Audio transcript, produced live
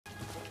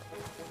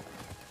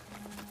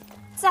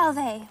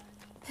Salve.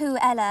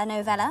 Puella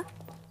novella.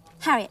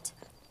 Harriet.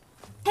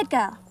 Head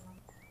girl.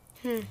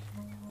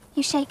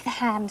 You shake the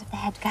hand of the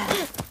head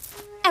girl.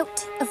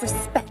 Out of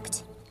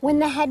respect. When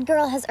the head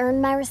girl has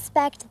earned my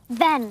respect,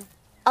 then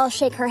I'll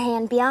shake her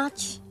hand,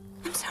 biatch.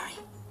 I'm sorry.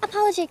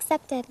 Apology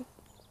accepted.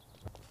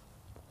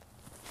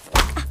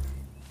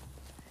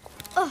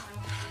 Oh,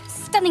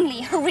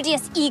 stunningly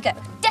Herodius ego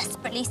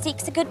desperately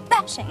seeks a good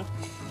bashing.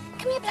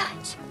 Can we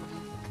oblige?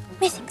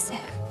 We think so.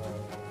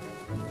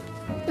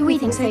 We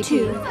think so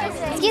too.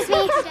 Excuse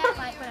me.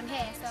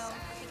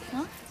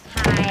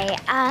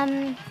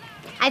 Hi,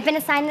 I've been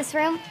assigned this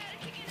room.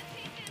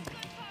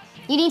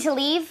 You need to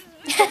leave?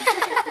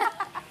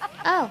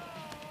 Oh,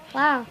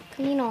 wow,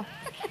 communal.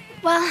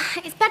 Well,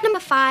 it's bed number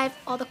 5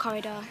 or the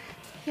corridor.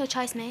 Your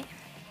choice, mate.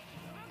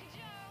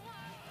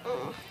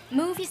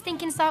 Move your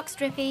stinking socks,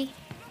 Drippy.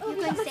 You're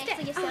going to stay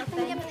for yourself,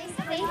 then.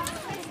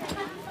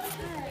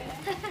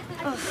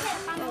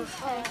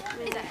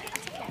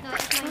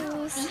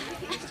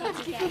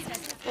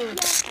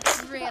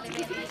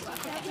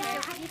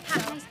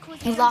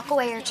 You lock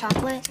away your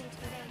chocolate.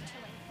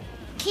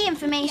 Key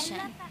information.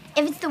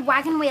 If it's the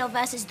wagon wheel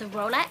versus the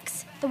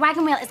Rolex, the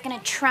wagon wheel is going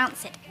to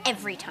trounce it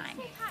every time.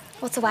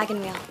 What's a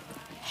wagon wheel?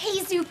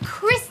 Jesus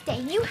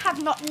Christe, you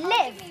have not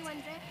lived.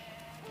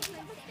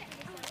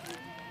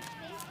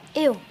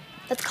 Ew,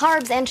 that's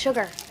carbs and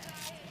sugar.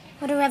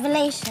 What a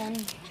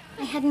revelation.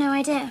 I had no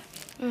idea.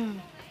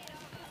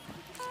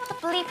 What the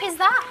bleep is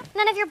that?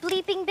 None of your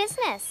bleeping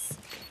business.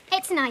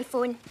 It's an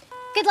iPhone.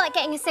 Good luck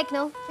getting a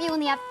signal. We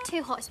only have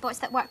 2 hotspots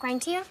that work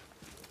round here.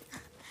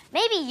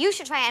 Maybe you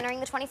should try entering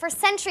the 21st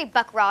century,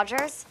 Buck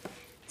Rogers.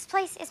 This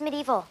place is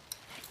medieval.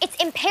 It's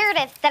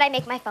imperative that I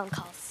make my phone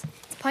calls.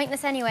 It's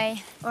pointless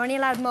anyway. We're only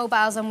allowed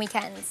mobiles on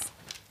weekends.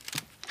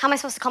 How am I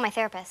supposed to call my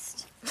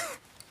therapist?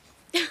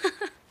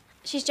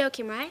 She's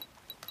joking, right?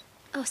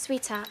 Oh,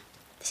 sweetheart.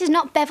 This is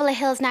not Beverly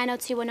Hills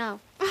 90210.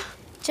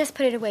 Just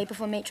put it away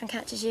before Matron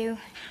catches you.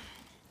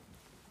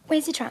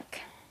 Where's your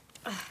trunk?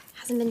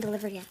 Hasn't been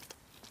delivered yet.